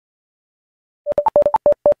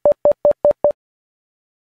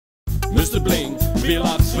Mr. Bling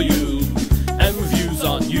vlogs for you and reviews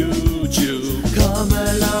on YouTube. Come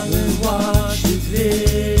along and watch this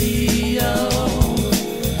video.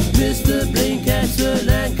 Mr. Bling has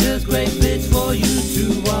LANKA's great bits for you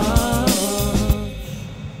to watch.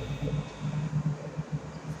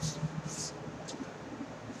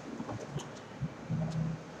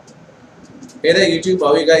 Hey there YouTube,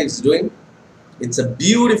 how are you guys doing? It's a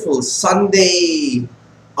beautiful Sunday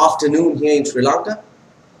afternoon here in Sri Lanka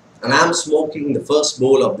and I'm smoking the first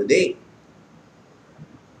bowl of the day.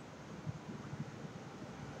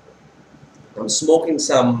 I'm smoking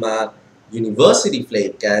some university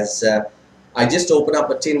flake as I just opened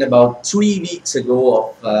up a tin about 3 weeks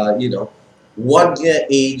ago of 1 year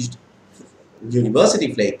aged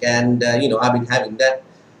university flake, and I've been having that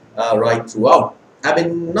right throughout. I've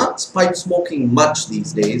been not pipe smoking much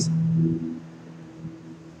these days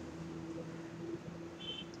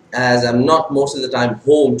as I'm not most of the time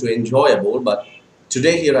home to enjoy a bowl, but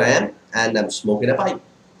today here I am and I'm smoking a pipe.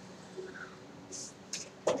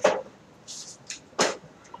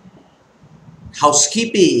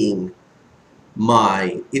 Housekeeping,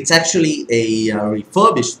 it's actually a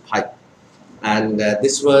refurbished pipe, and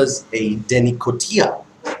this was a Denicotia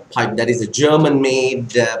pipe, that is a German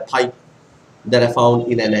made pipe that I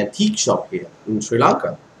found in an antique shop here in Sri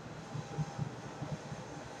Lanka.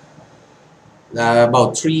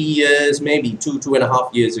 About 3 years, maybe two and a half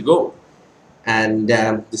years ago. And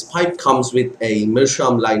this pipe comes with a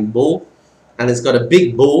meerschaum lined bowl, and it's got a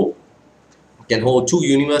big bowl. You can hold 2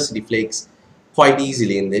 university flakes quite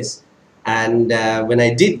easily in this. And when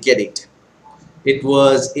I did get it, it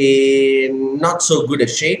was in not so good a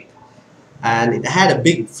shape, and it had a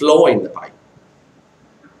big flaw in the pipe.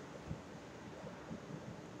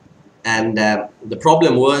 And the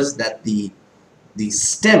problem was that the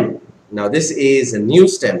stem, now this is a new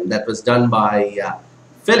stem that was done by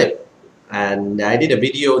Philip, and I did a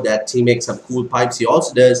video that he makes some cool pipes. He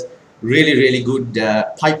also does really good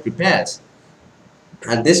pipe repairs.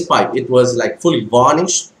 And this pipe, it was like fully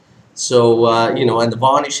varnished, so and the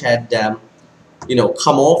varnish had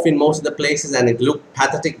come off in most of the places, and it looked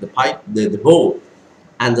pathetic, the pipe, the bowl.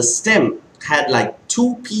 And the stem had like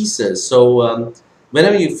 2 pieces, so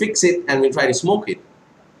whenever you fix it and you try to smoke it,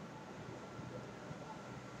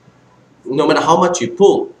 no matter how much you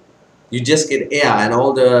pull, you just get air, and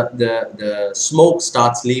all the smoke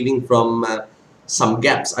starts leaving from some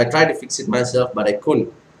gaps. I tried to fix it myself, but I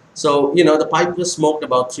couldn't. So the pipe was smoked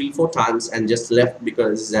about 3-4 times and just left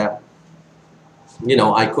because I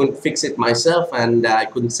couldn't fix it myself, and I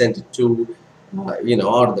couldn't send it to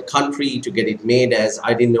out of the country to get it made, as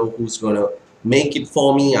I didn't know who's going to make it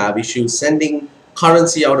for me. I have issues sending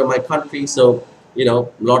currency out of my country, so a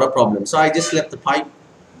lot of problems. So I just left the pipe,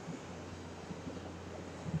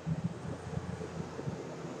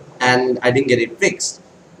 and I didn't get it fixed.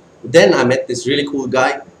 Then I met this really cool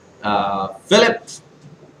guy, Philip,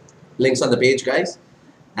 links on the page, guys,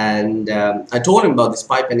 and I told him about this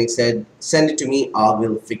pipe, and he said, send it to me, I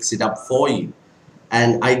will fix it up for you.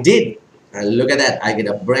 And I did, and look at that, I get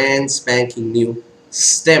a brand spanking new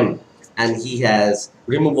stem, and he has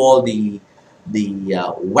removed all the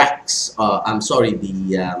wax, I'm sorry,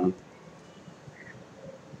 the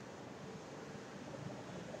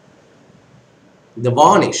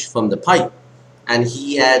varnish from the pipe, and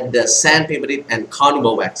he had sandpapered it and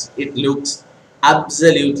carnauba wax. It looks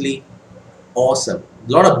absolutely awesome.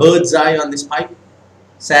 A lot of bird's eye on this pipe.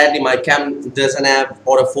 Sadly, my cam doesn't have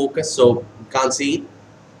autofocus, so you can't see it.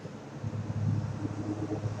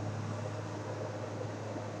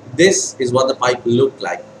 This is what the pipe looked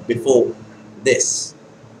like before this.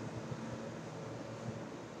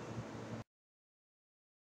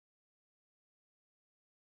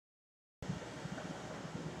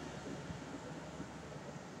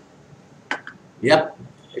 Yep,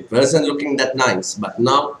 it wasn't looking that nice, but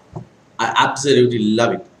now I absolutely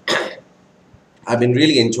love it. I've been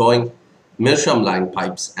really enjoying meerschaum lined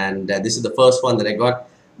pipes, and this is the first one that I got,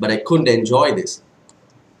 but I couldn't enjoy this.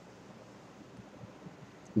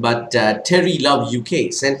 But Terry Love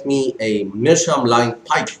UK sent me a meerschaum lined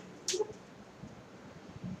pipe.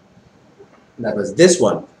 That was this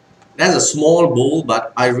one. It has a small bowl,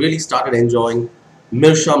 but I really started enjoying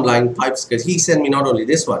meerschaum lined pipes because he sent me not only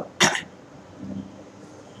this one,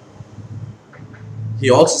 he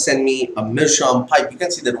also sent me a meerschaum pipe. You can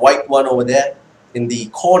see that white one over there in the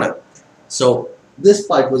corner. So this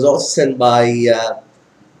pipe was also sent by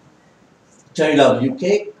Terry Love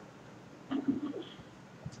UK.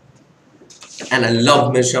 And I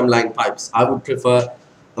love meerschaum lined pipes. I would prefer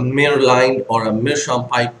a mirror lined or a meerschaum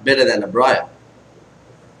pipe better than a briar.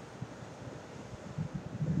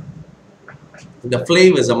 the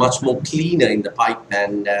flavors are much more cleaner in the pipe,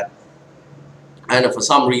 and for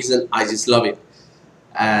some reason I just love it.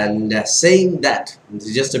 And saying that, this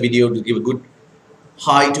is just a video to give a good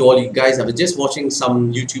hi to all you guys. I was just watching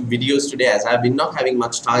some YouTube videos today, as I've been not having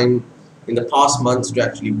much time in the past months to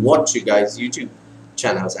actually watch you guys YouTube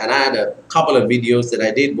channels, and I had a couple of videos that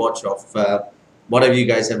I did watch of whatever you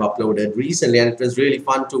guys have uploaded recently, and it was really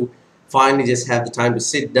fun to finally just have the time to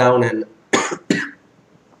sit down and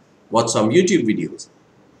watch some YouTube videos.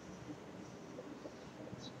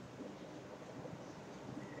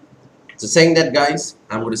 So saying that, guys,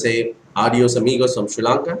 I'm going to say adios amigos from Sri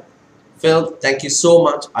Lanka. Phil, thank you so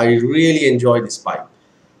much. I really enjoyed this pipe,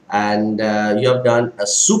 and you have done a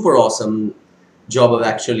super awesome job of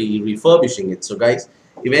actually refurbishing it. So guys,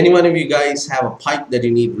 if any one of you guys have a pipe that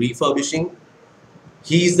you need refurbishing,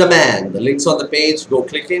 he's the man. The link's on the page. Go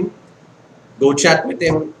click him, go chat with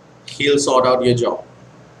him. He'll sort out your job.